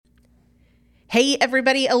Hey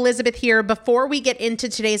everybody, Elizabeth here. Before we get into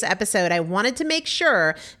today's episode, I wanted to make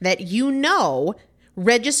sure that you know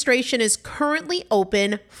registration is currently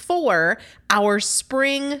open for our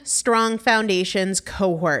Spring Strong Foundations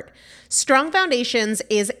cohort. Strong Foundations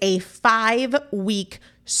is a 5-week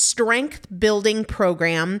strength building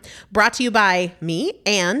program brought to you by me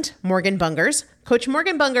and Morgan Bungers. Coach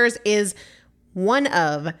Morgan Bungers is one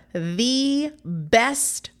of the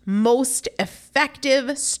best, most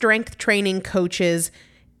effective strength training coaches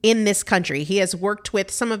in this country. He has worked with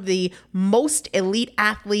some of the most elite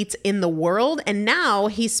athletes in the world, and now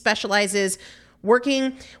he specializes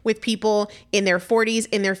working with people in their 40s,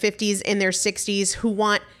 in their 50s, in their 60s who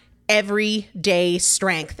want everyday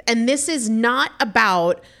strength. And this is not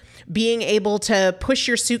about being able to push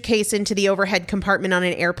your suitcase into the overhead compartment on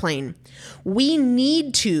an airplane. We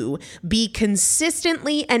need to be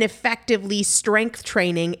consistently and effectively strength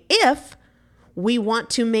training if we want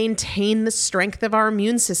to maintain the strength of our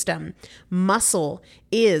immune system. Muscle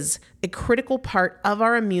is a critical part of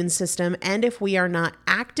our immune system, and if we are not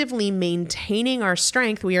actively maintaining our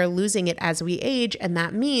strength, we are losing it as we age, and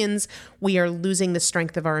that means we are losing the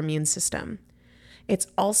strength of our immune system. It's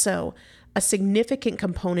also a significant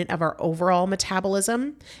component of our overall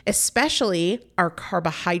metabolism, especially our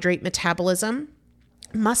carbohydrate metabolism.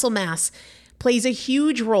 Muscle mass plays a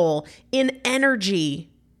huge role in energy,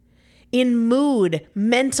 in mood,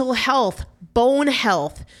 mental health, bone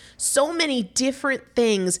health, so many different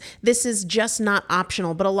things. This is just not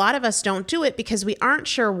optional, but a lot of us don't do it because we aren't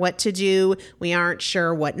sure what to do. We aren't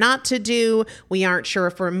sure what not to do. We aren't sure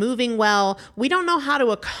if we're moving well. We don't know how to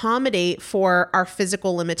accommodate for our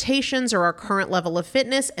physical limitations or our current level of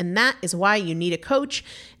fitness, and that is why you need a coach,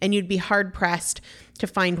 and you'd be hard-pressed to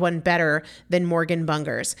find one better than Morgan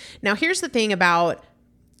Bungers. Now, here's the thing about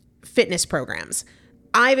fitness programs.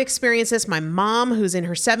 I've experienced this. My mom, who's in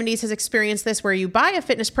her 70s, has experienced this, where you buy a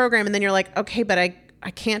fitness program and then you're like, okay, but I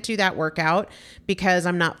can't do that workout because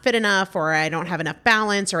I'm not fit enough, or I don't have enough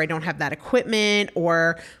balance, or I don't have that equipment,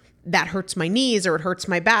 or that hurts my knees, or it hurts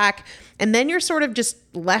my back. And then you're sort of just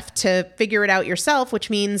left to figure it out yourself, which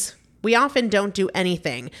means we often don't do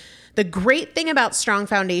anything. The great thing about Strong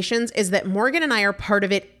Foundations is that Morgan and I are part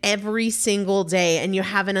of it every single day, and you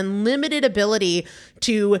have an unlimited ability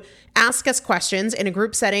to ask us questions in a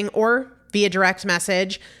group setting or via direct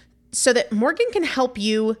message so that Morgan can help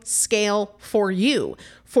you scale for you,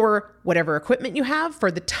 for whatever equipment you have, for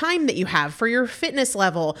the time that you have, for your fitness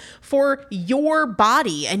level, for your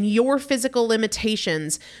body and your physical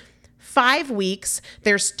limitations. 5 weeks,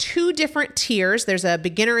 there's 2 different tiers. There's a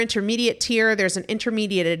beginner intermediate tier. There's an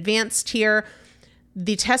intermediate advanced tier.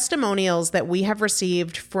 The testimonials that we have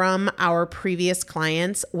received from our previous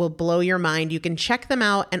clients will blow your mind. You can check them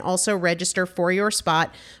out and also register for your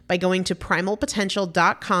spot by going to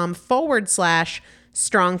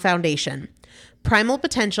primalpotential.com/strong foundation.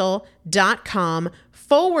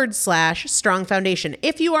 primalpotential.com/strong foundation.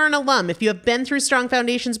 If you are an alum, if you have been through Strong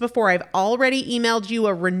Foundations before, I've already emailed you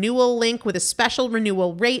a renewal link with a special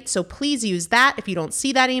renewal rate, so please use that. If you don't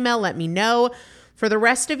see that email, let me know. For the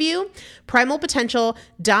rest of you,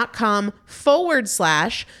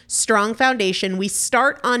 primalpotential.com/strong foundation. We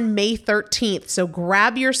start on May 13th, so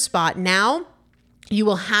grab your spot now. You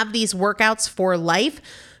will have these workouts for life.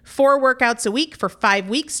 4 workouts a week for 5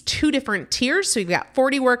 weeks, 2 different tiers. So you've got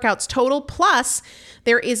 40 workouts total. Plus,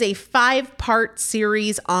 there is a 5-part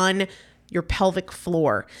series on your pelvic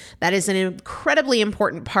floor. That is an incredibly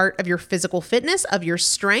important part of your physical fitness, of your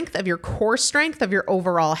strength, of your core strength, of your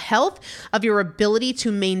overall health, of your ability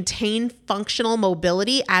to maintain functional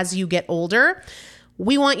mobility as you get older.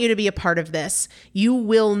 We want you to be a part of this. You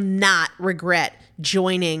will not regret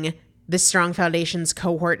joining the Strong Foundations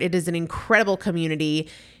cohort. It is an incredible community.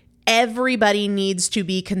 Everybody needs to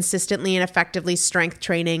be consistently and effectively strength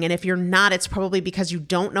training. And if you're not, it's probably because you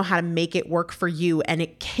don't know how to make it work for you. And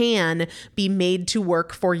it can be made to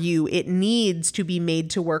work for you. It needs to be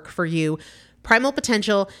made to work for you.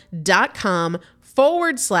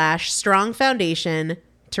 primalpotential.com/strong foundation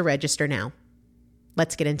to register now.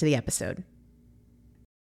 Let's get into the episode.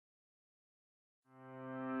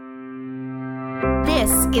 This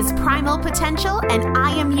is Primal Potential, and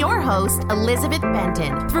I am your host, Elizabeth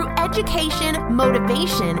Benton. Through education,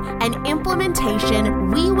 motivation, and implementation,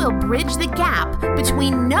 we will bridge the gap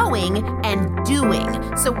between knowing and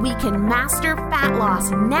doing so we can master fat loss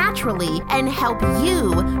naturally and help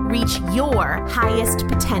you reach your highest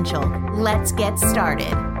potential. Let's get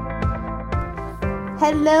started.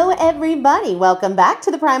 Hello, everybody. Welcome back to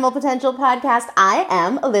the Primal Potential Podcast. I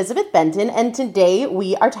am Elizabeth Benton, and today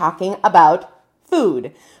we are talking about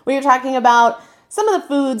food. We are talking about some of the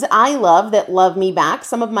foods I love that love me back,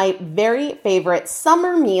 some of my very favorite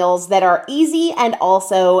summer meals that are easy and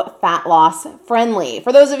also fat loss friendly.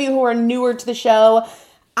 For those of you who are newer to the show,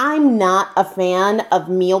 I'm not a fan of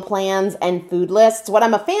meal plans and food lists. What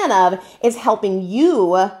I'm a fan of is helping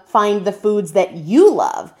you find the foods that you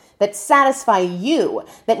love, that satisfy you,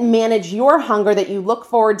 that manage your hunger, that you look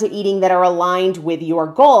forward to eating, that are aligned with your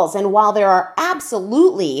goals. And while there are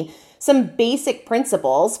absolutely some basic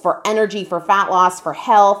principles for energy, for fat loss, for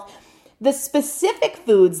health, the specific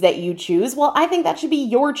foods that you choose, well, I think that should be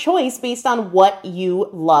your choice based on what you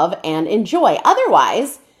love and enjoy.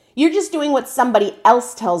 Otherwise, you're just doing what somebody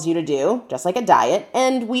else tells you to do, just like a diet,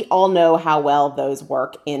 and we all know how well those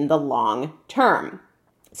work in the long term.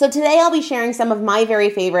 So today I'll be sharing some of my very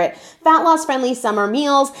favorite fat loss friendly summer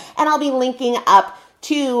meals, and I'll be linking up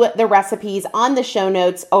to the recipes on the show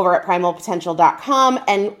notes over at primalpotential.com.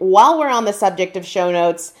 And while we're on the subject of show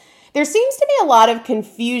notes, there seems to be a lot of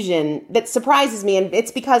confusion that surprises me, and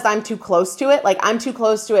it's because I'm too close to it. Like, I'm too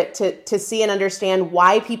close to it to see and understand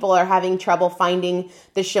why people are having trouble finding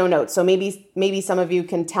the show notes. So maybe some of you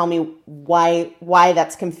can tell me why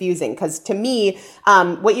that's confusing. Because to me,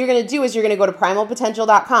 what you're going to do is you're going to go to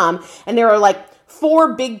primalpotential.com, and there are like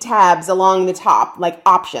 4 big tabs along the top, like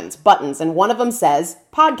options, buttons, and one of them says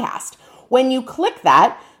podcast. When you click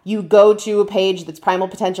that, you go to a page that's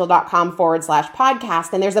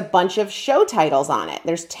primalpotential.com/podcast, and there's a bunch of show titles on it.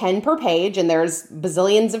 There's 10 per page, and there's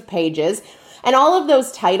bazillions of pages. And all of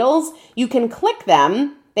those titles, you can click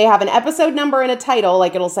them. They have an episode number and a title,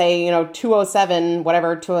 like it'll say, 207,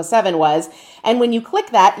 whatever 207 was. And when you click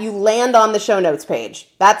that, you land on the show notes page.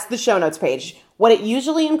 That's the show notes page. What it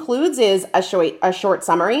usually includes is a short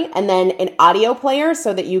summary, and then an audio player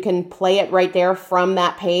so that you can play it right there from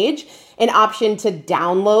that page, an option to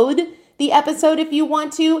download the episode if you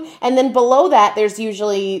want to, and then below that there's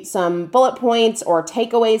usually some bullet points or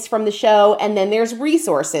takeaways from the show, and then there's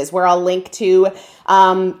resources where I'll link to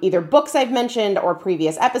either books I've mentioned or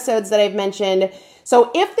previous episodes that I've mentioned. So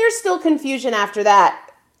if there's still confusion after that,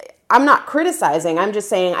 I'm not criticizing. I'm just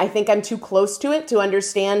saying I think I'm too close to it to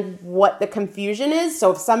understand what the confusion is.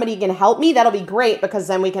 So if somebody can help me, that'll be great, because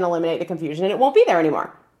then we can eliminate the confusion and it won't be there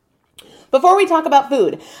anymore. Before we talk about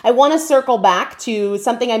food, I want to circle back to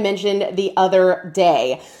something I mentioned the other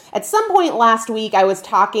day. At some point last week, I was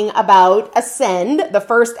talking about Ascend, the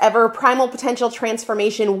first ever Primal Potential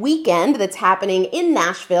Transformation Weekend that's happening in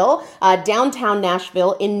Nashville, downtown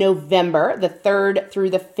Nashville, in November, the 3rd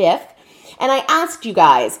through the 5th. And I asked you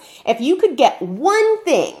guys, if you could get one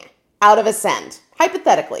thing out of Ascend,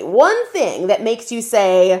 hypothetically, one thing that makes you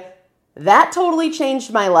say, that totally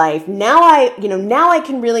changed my life. Now I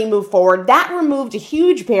can really move forward. That removed a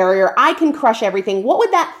huge barrier. I can crush everything. What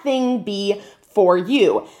would that thing be for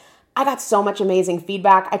you? I got so much amazing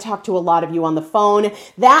feedback. I talked to a lot of you on the phone.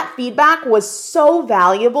 That feedback was so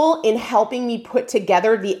valuable in helping me put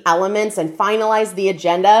together the elements and finalize the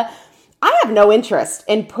agenda. I have no interest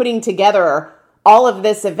in putting together all of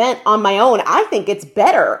this event on my own. I think it's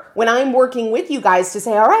better when I'm working with you guys to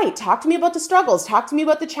say, all right, talk to me about the struggles, talk to me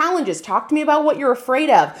about the challenges, talk to me about what you're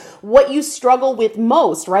afraid of, what you struggle with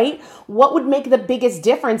most, right? What would make the biggest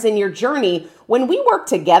difference in your journey? When we work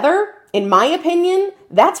together, in my opinion,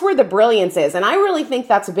 that's where the brilliance is. And I really think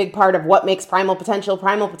that's a big part of what makes Primal Potential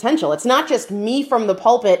Primal Potential. It's not just me from the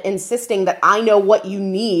pulpit insisting that I know what you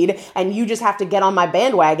need and you just have to get on my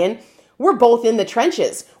bandwagon. We're both in the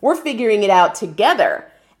trenches. We're figuring it out together.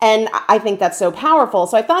 And I think that's so powerful.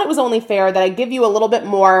 So I thought it was only fair that I give you a little bit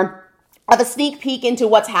more of a sneak peek into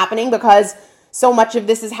what's happening, because so much of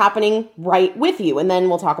this is happening right with you. And then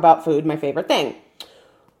we'll talk about food, my favorite thing.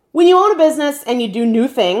 When you own a business and you do new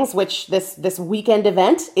things, which this weekend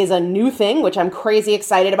event is a new thing, which I'm crazy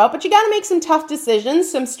excited about, but you got to make some tough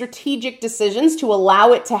decisions, some strategic decisions to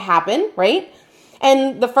allow it to happen, right?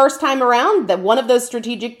 And the first time around, that one of those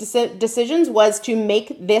strategic decisions was to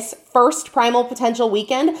make this first Primal Potential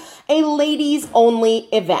Weekend a ladies-only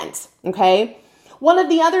event, okay? One of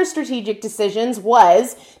the other strategic decisions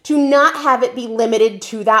was to not have it be limited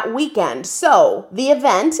to that weekend. So the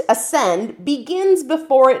event, Ascend, begins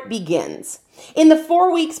before it begins. In the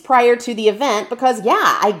 4 weeks prior to the event, because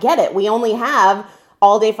yeah, I get it, we only have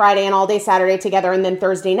all day Friday and all day Saturday together and then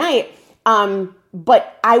Thursday night,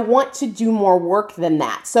 but I want to do more work than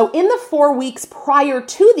that. So in the 4 weeks prior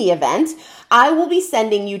to the event, I will be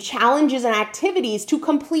sending you challenges and activities to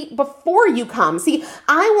complete before you come. See,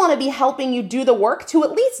 I want to be helping you do the work to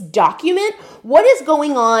at least document what is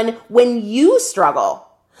going on when you struggle.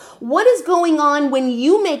 What is going on when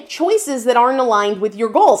you make choices that aren't aligned with your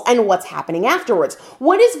goals, and what's happening afterwards?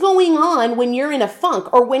 What is going on when you're in a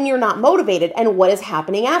funk or when you're not motivated, and what is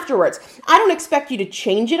happening afterwards? I don't expect you to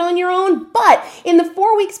change it on your own, but in the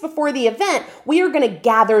 4 weeks before the event, we are going to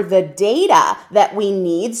gather the data that we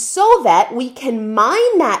need so that we can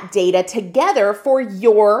mine that data together for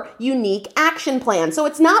your unique action plan. So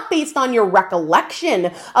it's not based on your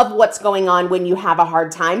recollection of what's going on when you have a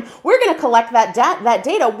hard time. We're going to collect that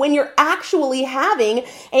data when you're actually having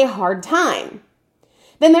a hard time.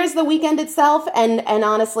 Then there's the weekend itself, and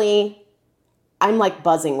honestly, I'm like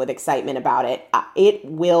buzzing with excitement about it. It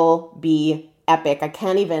will be epic. I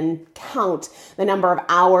can't even count the number of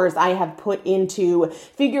hours I have put into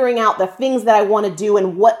figuring out the things that I want to do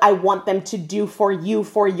and what I want them to do for you,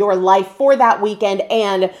 for your life, for that weekend,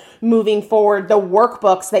 and moving forward. The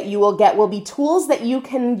workbooks that you will get will be tools that you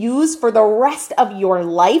can use for the rest of your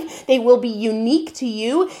life. They will be unique to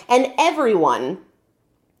you, and everyone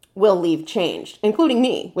will leave changed, including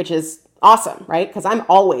me, which is awesome, right? Because I'm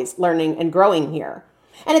always learning and growing here.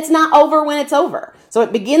 And it's not over when it's over. So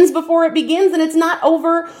it begins before it begins, and it's not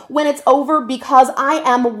over when it's over, because I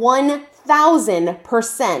am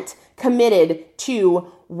 1000% committed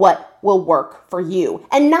to what will work for you.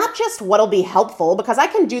 And not just what'll be helpful, because I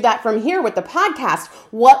can do that from here with the podcast.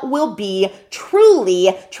 What will be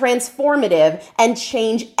truly transformative and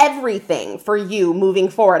change everything for you moving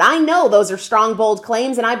forward. I know those are strong, bold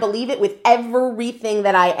claims, and I believe it with everything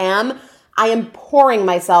that I am. I am pouring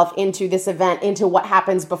myself into this event, into what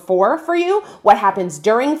happens before for you, what happens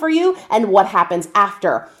during for you, and what happens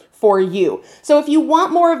after for you. So if you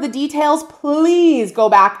want more of the details, please go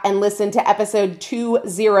back and listen to episode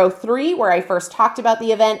 203, where I first talked about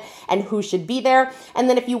the event and who should be there. And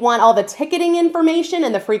then if you want all the ticketing information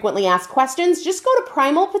and the frequently asked questions, just go to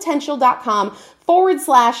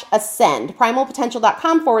primalpotential.com/ascend,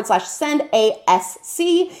 primalpotential.com/send,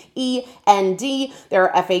 ASCEND. There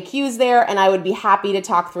are FAQs there, and I would be happy to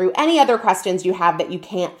talk through any other questions you have that you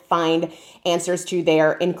can't find answers to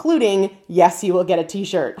there, including, yes, you will get a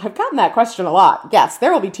t-shirt. I've gotten that question a lot. Yes,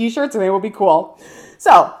 there will be t-shirts and they will be cool.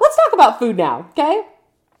 So let's talk about food now, okay?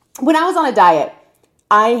 When I was on a diet,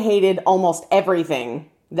 I hated almost everything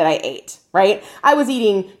that I ate, right? I was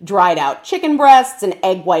eating dried out chicken breasts and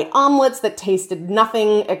egg white omelets that tasted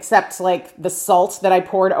nothing except like the salt that I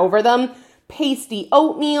poured over them, pasty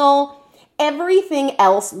oatmeal. Everything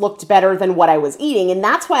else looked better than what I was eating. And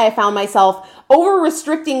that's why I found myself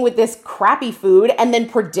over-restricting with this crappy food and then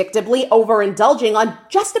predictably overindulging on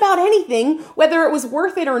just about anything, whether it was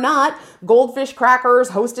worth it or not. Goldfish crackers,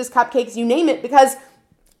 Hostess cupcakes, you name it, because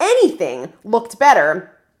anything looked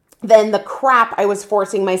better than the crap I was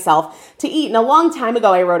forcing myself to eat. And a long time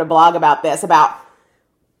ago, I wrote a blog about this, about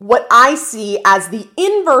what I see as the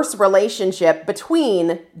inverse relationship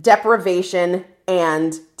between deprivation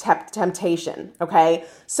and temptation, okay?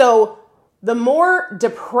 So the more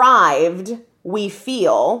deprived we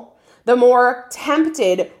feel, the more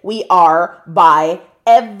tempted we are by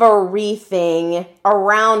everything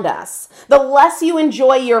around us. The less you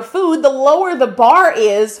enjoy your food, the lower the bar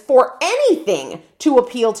is for anything to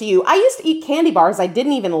appeal to you. I used to eat candy bars I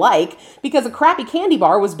didn't even like because a crappy candy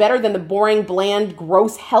bar was better than the boring, bland,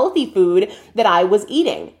 gross, healthy food that I was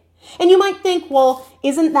eating. And you might think, well,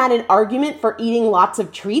 isn't that an argument for eating lots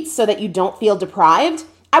of treats so that you don't feel deprived?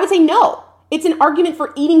 I would say no. It's an argument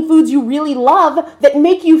for eating foods you really love that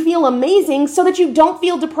make you feel amazing so that you don't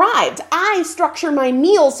feel deprived. I structure my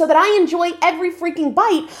meals so that I enjoy every freaking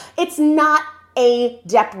bite. It's not a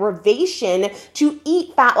deprivation to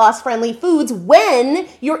eat fat loss friendly foods when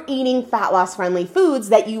you're eating fat loss friendly foods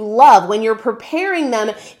that you love, when you're preparing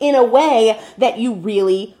them in a way that you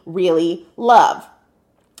really, really love.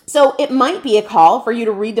 So it might be a call for you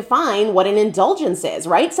to redefine what an indulgence is,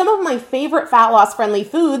 right? Some of my favorite fat loss friendly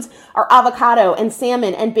foods are avocado and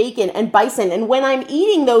salmon and bacon and bison. And when I'm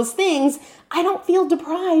eating those things, I don't feel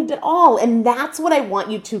deprived at all. And that's what I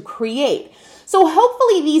want you to create. So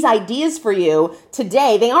hopefully these ideas for you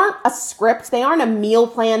today, they aren't a script, they aren't a meal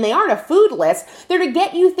plan, they aren't a food list. They're to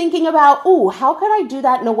get you thinking about, how could I do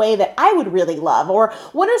that in a way that I would really love? Or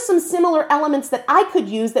what are some similar elements that I could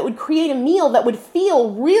use that would create a meal that would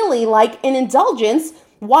feel really like an indulgence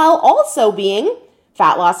while also being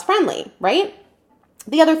fat loss friendly, right?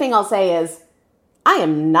 The other thing I'll say is, I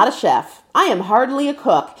am not a chef. I am hardly a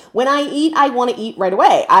cook. When I eat, I want to eat right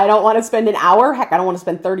away. I don't want to spend an hour. Heck, I don't want to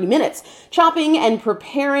spend 30 minutes chopping and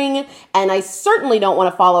preparing. And I certainly don't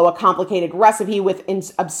want to follow a complicated recipe with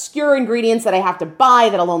obscure ingredients that I have to buy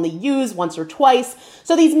that I'll only use once or twice.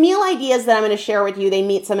 So these meal ideas that I'm going to share with you, they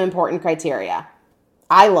meet some important criteria.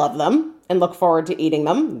 I love them and look forward to eating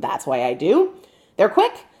them. That's why I do. They're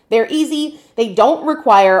quick, They're easy, they don't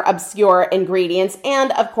require obscure ingredients,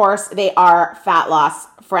 and of course, they are fat loss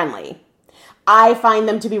friendly. I find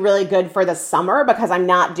them to be really good for the summer because I'm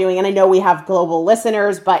not doing, and I know we have global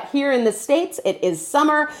listeners, but here in the States, it is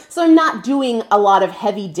summer, so I'm not doing a lot of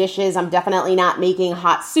heavy dishes. I'm definitely not making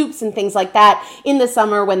hot soups and things like that in the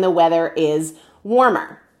summer when the weather is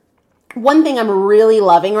warmer. One thing I'm really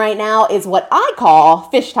loving right now is what I call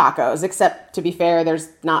fish tacos, except to be fair, there's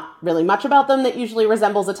not really much about them that usually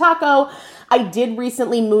resembles a taco. I did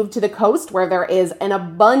recently move to the coast where there is an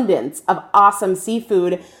abundance of awesome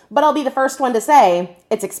seafood, but I'll be the first one to say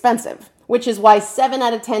it's expensive, which is why 7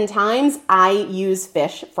 out of 10 times I use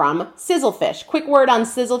fish from Sizzlefish. Quick word on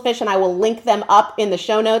Sizzlefish, and I will link them up in the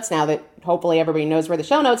show notes now that hopefully everybody knows where the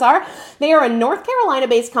show notes are. They are a North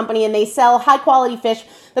Carolina-based company, and they sell high-quality fish.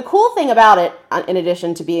 The cool thing about it, in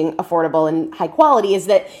addition to being affordable and high quality, is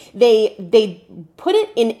that they put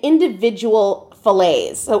it in individual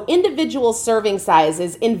fillets, so individual serving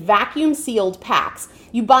sizes in vacuum-sealed packs.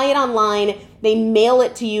 You buy it online, they mail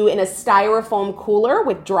it to you in a styrofoam cooler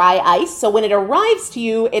with dry ice, so when it arrives to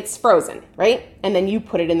you, it's frozen, right? And then you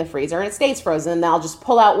put it in the freezer and it stays frozen, and then I'll just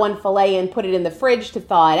pull out one fillet and put it in the fridge to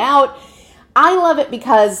thaw it out. I love it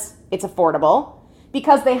because it's affordable,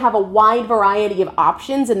 because they have a wide variety of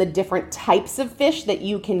options in the different types of fish that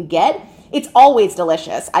you can get. It's always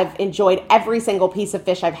delicious. I've enjoyed every single piece of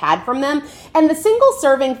fish I've had from them. And the single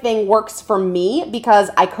serving thing works for me because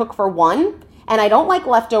I cook for one, and I don't like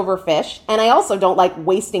leftover fish, and I also don't like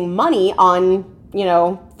wasting money on,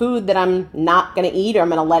 food that I'm not gonna eat, or I'm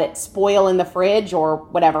gonna let it spoil in the fridge or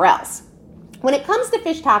whatever else. When it comes to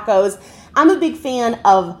fish tacos, I'm a big fan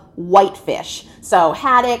of whitefish. So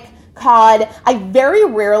haddock, cod. I very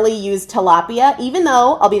rarely use tilapia, even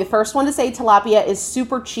though I'll be the first one to say tilapia is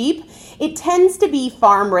super cheap. It tends to be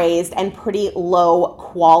farm raised and pretty low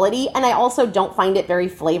quality, and I also don't find it very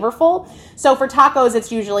flavorful. So for tacos,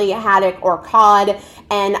 it's usually haddock or cod,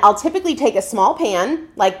 and I'll typically take a small pan,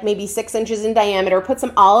 like maybe 6 inches in diameter, put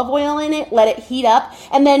some olive oil in it, let it heat up,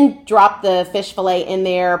 and then drop the fish fillet in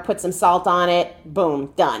there, put some salt on it,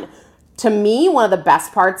 boom, done. To me, one of the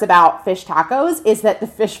best parts about fish tacos is that the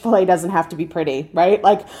fish fillet doesn't have to be pretty, right?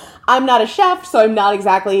 Like, I'm not a chef, so I'm not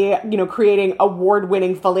exactly, creating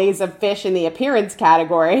award-winning fillets of fish in the appearance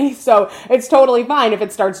category. So it's totally fine if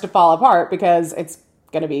it starts to fall apart because it's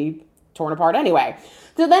going to be torn apart anyway.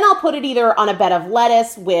 So then I'll put it either on a bed of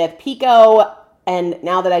lettuce with pico. And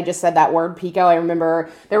now that I just said that word, pico, I remember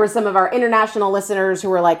there were some of our international listeners who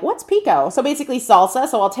were like, what's pico? So basically salsa.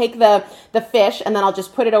 So I'll take the fish and then I'll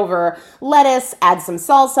just put it over lettuce, add some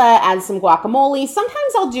salsa, add some guacamole.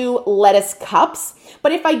 Sometimes I'll do lettuce cups.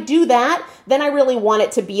 But if I do that, then I really want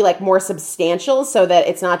it to be like more substantial so that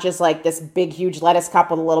it's not just like this big, huge lettuce cup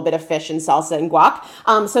with a little bit of fish and salsa and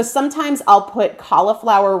guac. So sometimes I'll put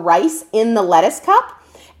cauliflower rice in the lettuce cup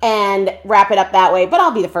and wrap it up that way. But I'll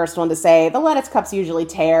be the first one to say the lettuce cups usually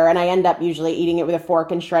tear, and I end up usually eating it with a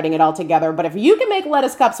fork and shredding it all together. But if you can make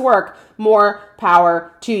lettuce cups work, more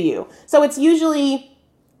power to you. So it's usually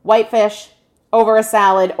whitefish over a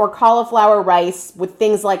salad or cauliflower rice with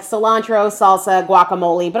things like cilantro, salsa,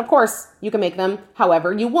 guacamole. But of course, you can make them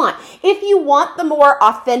however you want. If you want the more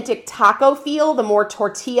authentic taco feel, the more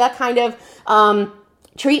tortilla kind of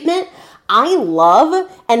treatment, I love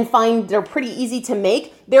and find they're pretty easy to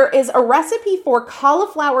make. There is a recipe for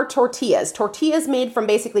cauliflower tortillas. Tortillas made from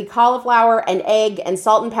basically cauliflower and egg and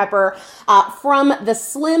salt and pepper from the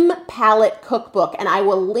Slim Palette Cookbook. And I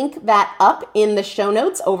will link that up in the show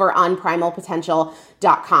notes over on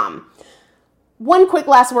primalpotential.com. One quick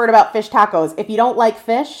last word about fish tacos. If you don't like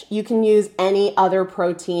fish, you can use any other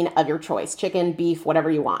protein of your choice. Chicken, beef, whatever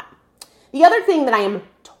you want. The other thing that I am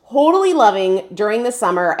totally loving during the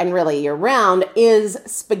summer and really year round is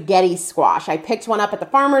spaghetti squash. I picked one up at the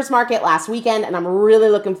farmer's market last weekend and I'm really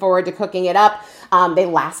looking forward to cooking it up. They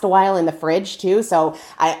last a while in the fridge too, so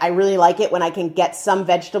I really like it when I can get some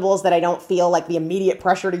vegetables that I don't feel like the immediate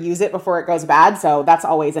pressure to use it before it goes bad. So that's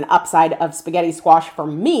always an upside of spaghetti squash for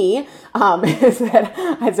me, is that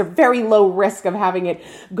it's a very low risk of having it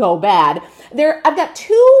go bad. I've got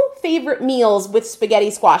 2 favorite meals with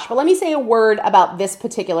spaghetti squash, but let me say a word about this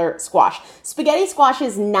particular squash. Spaghetti squash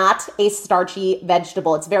is not a starchy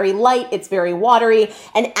vegetable. It's very light, it's very watery,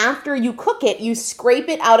 and after you cook it, you scrape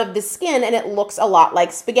it out of the skin and it looks a lot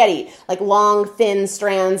like spaghetti, like long, thin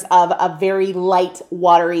strands of a very light,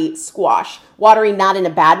 watery squash. Watery not in a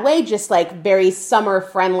bad way, just like very summer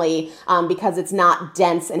friendly because it's not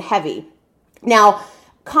dense and heavy. Now,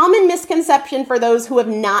 Common misconception for those who have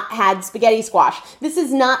not had spaghetti squash. This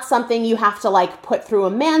is not something you have to like put through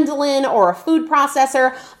a mandolin or a food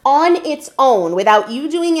processor. On its own, without you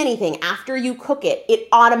doing anything after you cook it, it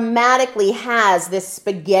automatically has this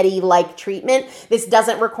spaghetti-like treatment. This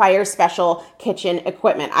doesn't require special kitchen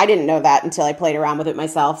equipment. I didn't know that until I played around with it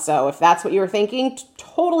myself. So if that's what you were thinking,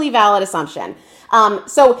 totally valid assumption.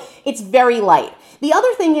 So it's very light. The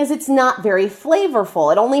other thing is it's not very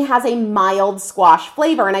flavorful. It only has a mild squash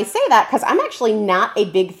flavor. And I say that because I'm actually not a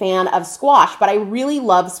big fan of squash, but I really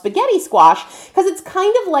love spaghetti squash because it's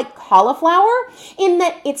kind of like cauliflower in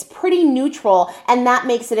that it's pretty neutral, and that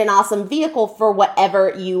makes it an awesome vehicle for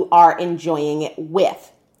whatever you are enjoying it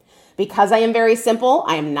with. Because I am very simple,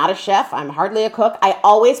 I am not a chef, I'm hardly a cook, I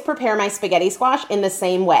always prepare my spaghetti squash in the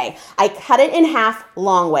same way. I cut it in half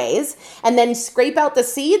long ways and then scrape out the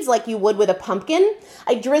seeds like you would with a pumpkin.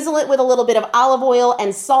 I drizzle it with a little bit of olive oil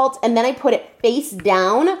and salt, and then I put it face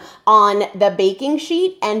down on the baking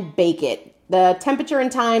sheet and bake it. The temperature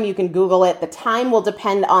and time, you can Google it. The time will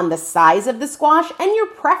depend on the size of the squash and your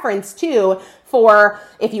preference too for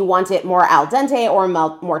if you want it more al dente or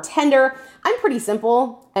more tender. I'm pretty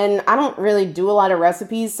simple and I don't really do a lot of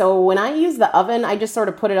recipes. So when I use the oven, I just sort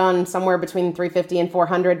of put it on somewhere between 350 and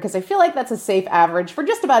 400 because I feel like that's a safe average for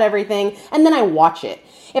just about everything. And then I watch it.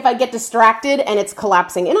 If I get distracted and it's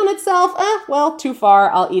collapsing in on itself, well, too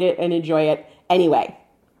far. I'll eat it and enjoy it anyway.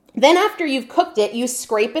 Then after you've cooked it, you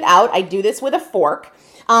scrape it out. I do this with a fork.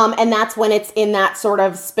 And that's when it's in that sort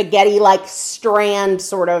of spaghetti-like strand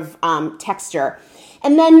sort of texture.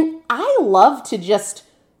 And then I love to just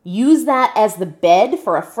use that as the bed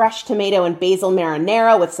for a fresh tomato and basil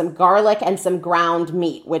marinara with some garlic and some ground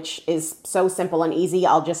meat, which is so simple and easy.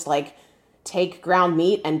 I'll just like take ground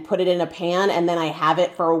meat and put it in a pan, and then I have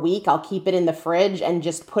it for a week. I'll keep it in the fridge and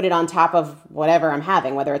just put it on top of whatever I'm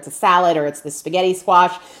having, whether it's a salad or it's the spaghetti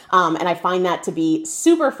squash. And I find that to be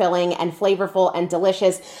super filling and flavorful and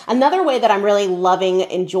delicious. Another way that I'm really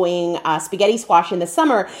enjoying spaghetti squash in the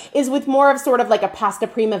summer is with more of sort of like a pasta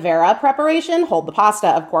primavera preparation. Hold the pasta,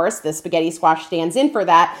 of course. The spaghetti squash stands in for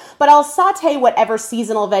that. But I'll saute whatever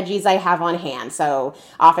seasonal veggies I have on hand. So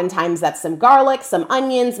oftentimes that's some garlic, some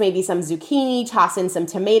onions, maybe some zucchini, toss in some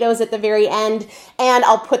tomatoes at the very end, and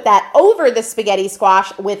I'll put that over the spaghetti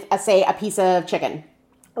squash with, say, a piece of chicken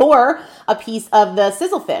or a piece of the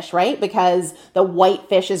sizzle fish, right? Because the white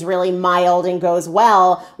fish is really mild and goes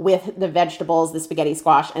well with the vegetables, the spaghetti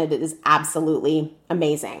squash, and it is absolutely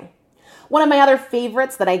amazing. One of my other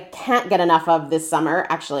favorites that I can't get enough of this summer,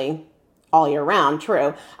 actually all year round,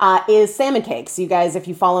 true, is salmon cakes. You guys, if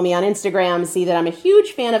you follow me on Instagram, see that I'm a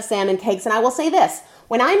huge fan of salmon cakes, and I will say this.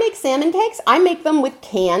 When I make salmon cakes, I make them with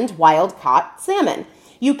canned wild-caught salmon.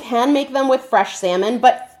 You can make them with fresh salmon,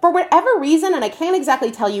 but for whatever reason, and I can't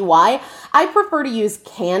exactly tell you why, I prefer to use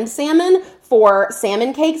canned salmon for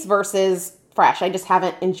salmon cakes versus fresh. I just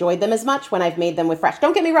haven't enjoyed them as much when I've made them with fresh.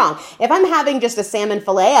 Don't get me wrong. If I'm having just a salmon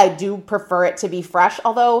fillet, I do prefer it to be fresh,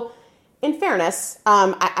 although in fairness,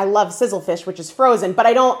 I love sizzle fish, which is frozen, but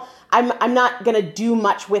I'm not going to do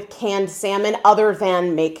much with canned salmon other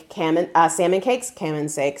than make salmon cakes. Salmon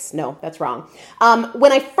sakes. No, that's wrong.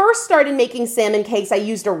 When I first started making salmon cakes, I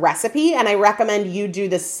used a recipe, and I recommend you do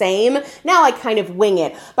the same. Now I kind of wing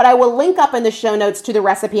it, but I will link up in the show notes to the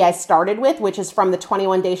recipe I started with, which is from the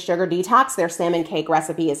 21 Day Sugar Detox. Their salmon cake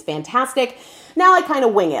recipe is fantastic. Now I kind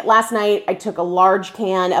of wing it. Last night I took a large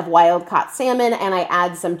can of wild-caught salmon and I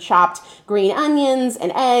add some chopped green onions,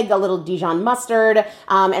 an egg, a little Dijon mustard,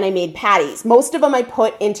 and I made patties. Most of them I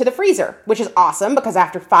put into the freezer, which is awesome because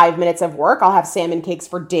after 5 minutes of work, I'll have salmon cakes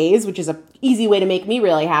for days, which is an easy way to make me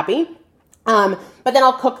really happy. But then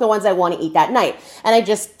I'll cook the ones I want to eat that night. And I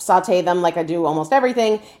just saute them like I do almost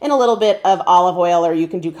everything in a little bit of olive oil, or you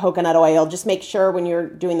can do coconut oil. Just make sure when you're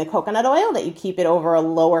doing the coconut oil that you keep it over a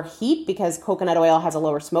lower heat because coconut oil has a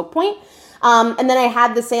lower smoke point. And then I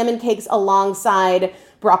had the salmon cakes alongside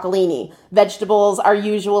broccolini. Vegetables are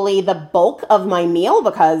usually the bulk of my meal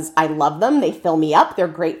because I love them. They fill me up. They're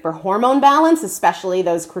great for hormone balance, especially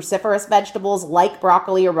those cruciferous vegetables like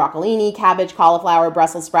broccoli or broccolini, cabbage, cauliflower,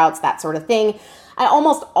 Brussels sprouts, that sort of thing. I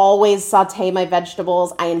almost always saute my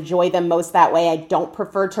vegetables. I enjoy them most that way. I don't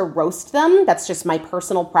prefer to roast them. That's just my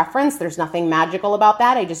personal preference. There's nothing magical about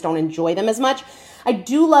that. I just don't enjoy them as much. I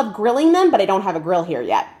do love grilling them, but I don't have a grill here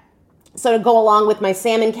yet. So to go along with my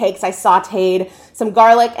salmon cakes, I sauteed some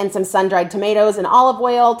garlic and some sun-dried tomatoes in olive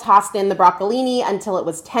oil, tossed in the broccolini until it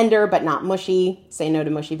was tender but not mushy. Say no to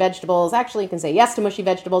mushy vegetables. Actually, you can say yes to mushy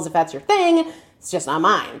vegetables if that's your thing. It's just not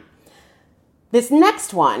mine. This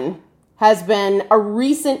next one has been a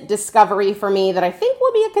recent discovery for me that I think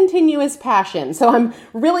will be a continuous passion. So I'm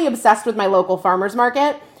really obsessed with my local farmers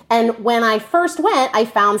market. And when I first went, I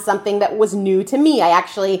found something that was new to me. I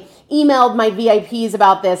actually emailed my VIPs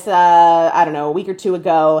about this, a week or two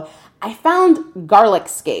ago. I found garlic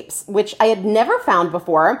scapes, which I had never found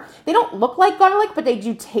before. They don't look like garlic, but they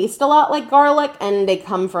do taste a lot like garlic, and they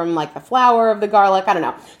come from like the flower of the garlic. I don't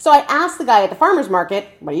know. So I asked the guy at the farmer's market,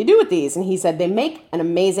 what do you do with these? And he said, they make an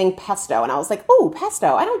amazing pesto. And I was like, oh,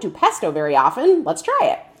 pesto. I don't do pesto very often. Let's try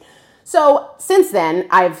it. So since then,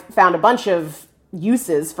 I've found a bunch of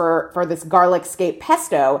uses for this garlic scape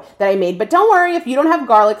pesto that I made. But don't worry, if you don't have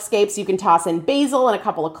garlic scapes, you can toss in basil and a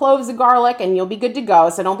couple of cloves of garlic and you'll be good to go.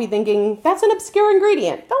 So don't be thinking, that's an obscure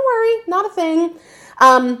ingredient. Don't worry, not a thing.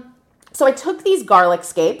 So I took these garlic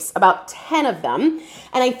scapes, about 10 of them,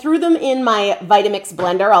 and I threw them in my Vitamix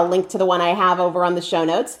blender. I'll link to the one I have over on the show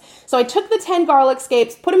notes. So I took the 10 garlic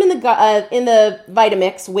scapes, put them in the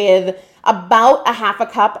Vitamix with about a half a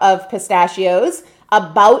cup of pistachios,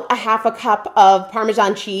 about a half a cup of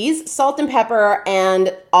Parmesan cheese, salt and pepper,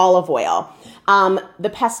 and olive oil. The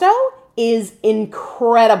pesto is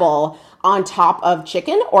incredible on top of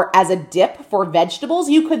chicken or as a dip for vegetables.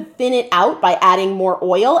 You could thin it out by adding more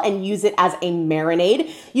oil and use it as a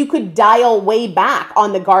marinade. You could dial way back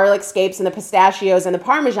on the garlic scapes and the pistachios and the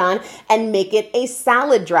Parmesan and make it a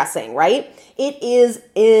salad dressing, right? It is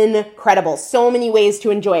incredible. So many ways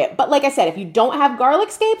to enjoy it. But like I said, if you don't have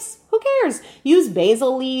garlic scapes, who cares? Use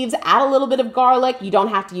basil leaves, add a little bit of garlic. You don't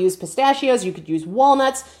have to use pistachios. You could use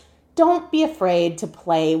walnuts. Don't be afraid to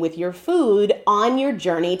play with your food on your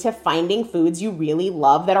journey to finding foods you really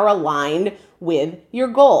love that are aligned with your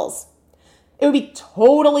goals. It would be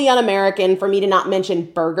totally un-American for me to not mention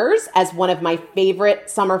burgers as one of my favorite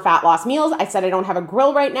summer fat loss meals. I said I don't have a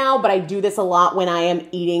grill right now, but I do this a lot when I am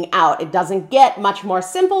eating out. It doesn't get much more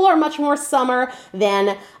simple or much more summer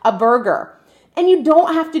than a burger. And you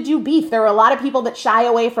don't have to do beef. There are a lot of people that shy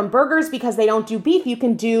away from burgers because they don't do beef. You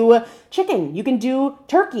can do chicken. You can do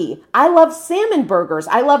turkey. I love salmon burgers.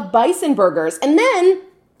 I love bison burgers. And then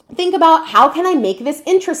think about, how can I make this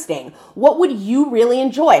interesting? What would you really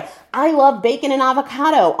enjoy? I love bacon and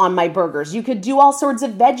avocado on my burgers. You could do all sorts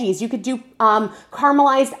of veggies. You could do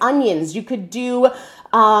caramelized onions. You could do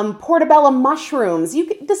portobello mushrooms.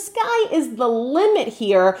 The sky is the limit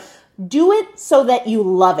here. Do it so that you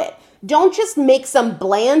love it. Don't just make some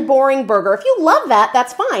bland, boring burger. If you love that,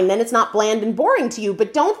 that's fine. Then it's not bland and boring to you.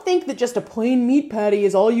 But don't think that just a plain meat patty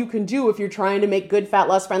is all you can do if you're trying to make good fat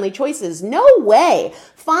loss friendly choices. No way.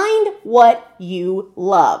 Find what you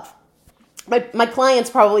love. My clients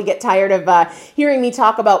probably get tired of hearing me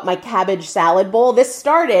talk about my cabbage salad bowl. This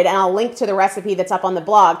started, and I'll link to the recipe that's up on the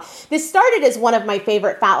blog. This started as one of my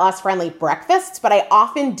favorite fat loss friendly breakfasts, but I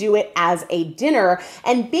often do it as a dinner.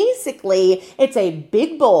 And basically, it's a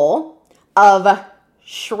big bowl of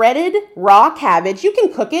shredded raw cabbage. You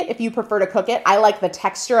can cook it if you prefer to cook it. I like the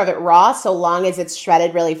texture of it raw so long as it's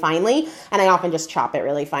shredded really finely, and I often just chop it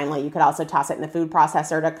really finely. You could also toss it in the food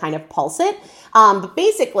processor to kind of pulse it. But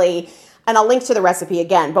basically, and I'll link to the recipe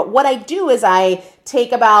again, but what I do is I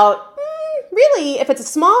take about, really, if it's a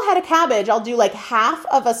small head of cabbage, I'll do like half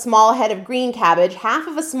of a small head of green cabbage, half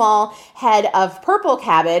of a small head of purple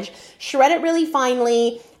cabbage, shred it really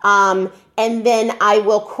finely, and then I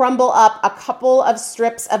will crumble up a couple of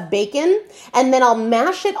strips of bacon, and then I'll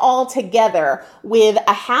mash it all together with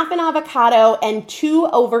a half an avocado and 2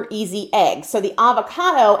 over easy eggs. So the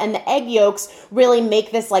avocado and the egg yolks really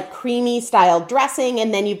make this like creamy style dressing,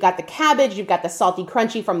 and then you've got the cabbage, you've got the salty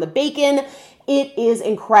crunchy from the bacon. It is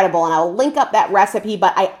incredible, and I'll link up that recipe,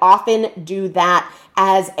 but I often do that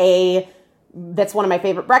that's one of my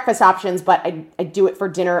favorite breakfast options, but I do it for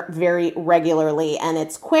dinner very regularly, and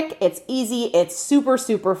it's quick, it's easy, it's super,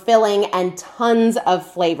 super filling, and tons of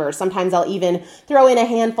flavor. Sometimes I'll even throw in a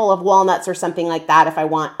handful of walnuts or something like that if I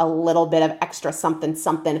want a little bit of extra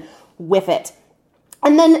something with it.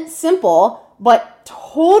 And then simple, but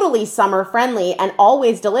totally summer friendly and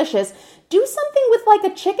always delicious, do something with like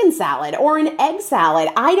a chicken salad or an egg salad.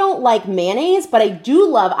 I don't like mayonnaise, but I do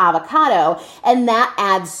love avocado, and that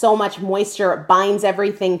adds so much moisture. It binds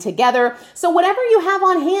everything together. So whatever you have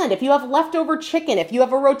on hand, if you have leftover chicken, if you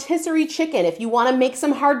have a rotisserie chicken, if you want to make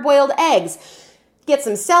some hard-boiled eggs, get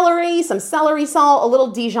some celery salt, a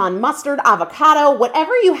little Dijon mustard, avocado,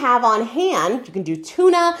 whatever you have on hand. You can do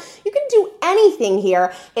tuna. You can do anything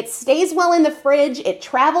here. It stays well in the fridge. It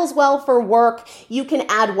travels well for work. You can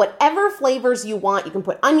add whatever flavors you want. You can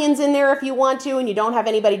put onions in there if you want to and you don't have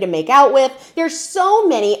anybody to make out with. There's so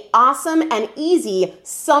many awesome and easy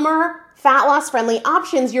summer fat loss friendly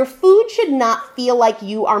options, your food should not feel like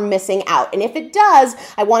you are missing out. And if it does,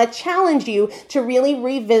 I want to challenge you to really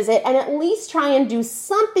revisit and at least try and do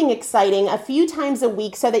something exciting a few times a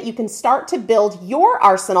week so that you can start to build your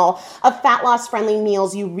arsenal of fat loss friendly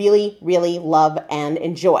meals you really, really love and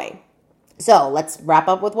enjoy. So let's wrap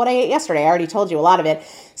up with what I ate yesterday. I already told you a lot of it.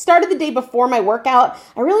 Started the day before my workout.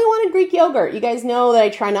 I really wanted Greek yogurt. You guys know that I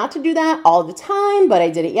try not to do that all the time, but I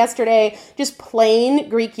did it yesterday. Just plain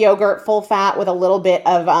Greek yogurt, full fat with a little bit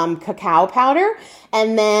of cacao powder.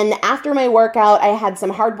 And then after my workout, I had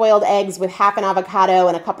some hard-boiled eggs with half an avocado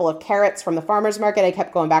and a couple of carrots from the farmer's market. I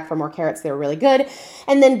kept going back for more carrots. They were really good.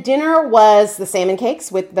 And then dinner was the salmon cakes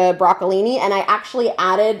with the broccolini. And I actually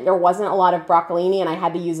added, there wasn't a lot of broccolini and I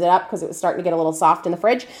had to use it up because it was starting to get a little soft in the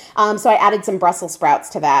fridge. So I added some Brussels sprouts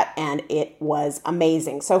to that and it was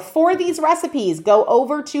amazing. So for these recipes, go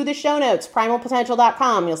over to the show notes,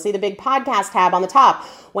 primalpotential.com. You'll see the big podcast tab on the top.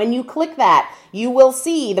 When you click that, you will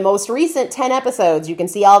see the most recent 10 episodes. You can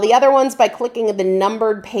see all the other ones by clicking the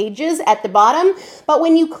numbered pages at the bottom. But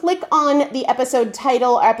when you click on the episode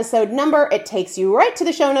title or episode number, it takes you right to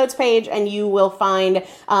the show notes page and you will find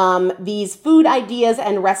these food ideas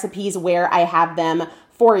and recipes where I have them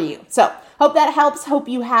for you. So hope that helps. Hope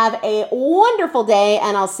you have a wonderful day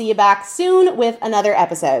and I'll see you back soon with another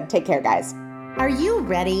episode. Take care, guys. Are you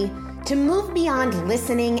ready to move beyond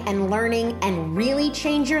listening and learning and really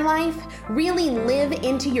change your life? Really live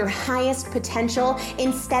into your highest potential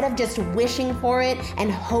instead of just wishing for it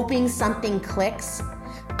and hoping something clicks?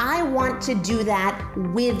 I want to do that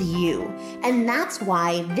with you. And that's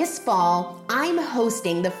why this fall, I'm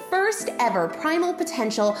hosting the first ever Primal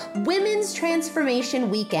Potential Women's Transformation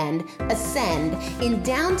Weekend, Ascend, in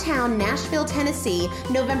downtown Nashville, Tennessee,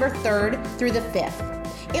 November 3rd through the 5th.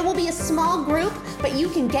 It will be a small group, but you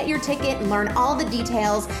can get your ticket and learn all the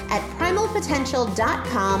details at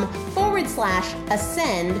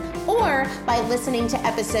primalpotential.com/ascend or by listening to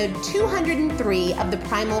episode 203 of the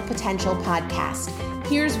Primal Potential podcast.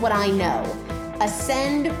 Here's what I know.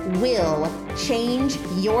 Ascend will change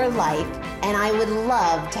your life, and I would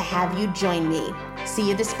love to have you join me. See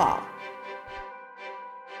you this fall.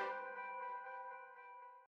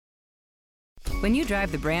 When you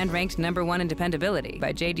drive the brand ranked #1 in dependability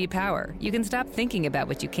by J.D. Power, you can stop thinking about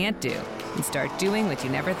what you can't do and start doing what you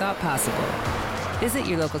never thought possible. Visit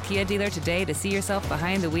your local Kia dealer today to see yourself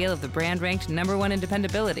behind the wheel of the brand ranked #1 in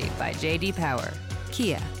dependability by J.D. Power.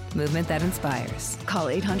 Kia, movement that inspires. Call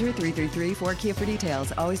 800-333-4KIA for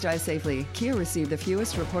details. Always drive safely. Kia received the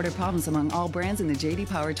fewest reported problems among all brands in the J.D.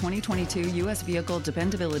 Power 2022 U.S. Vehicle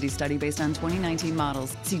Dependability Study based on 2019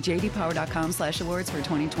 models. See jdpower.com/awards for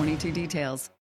 2022 details.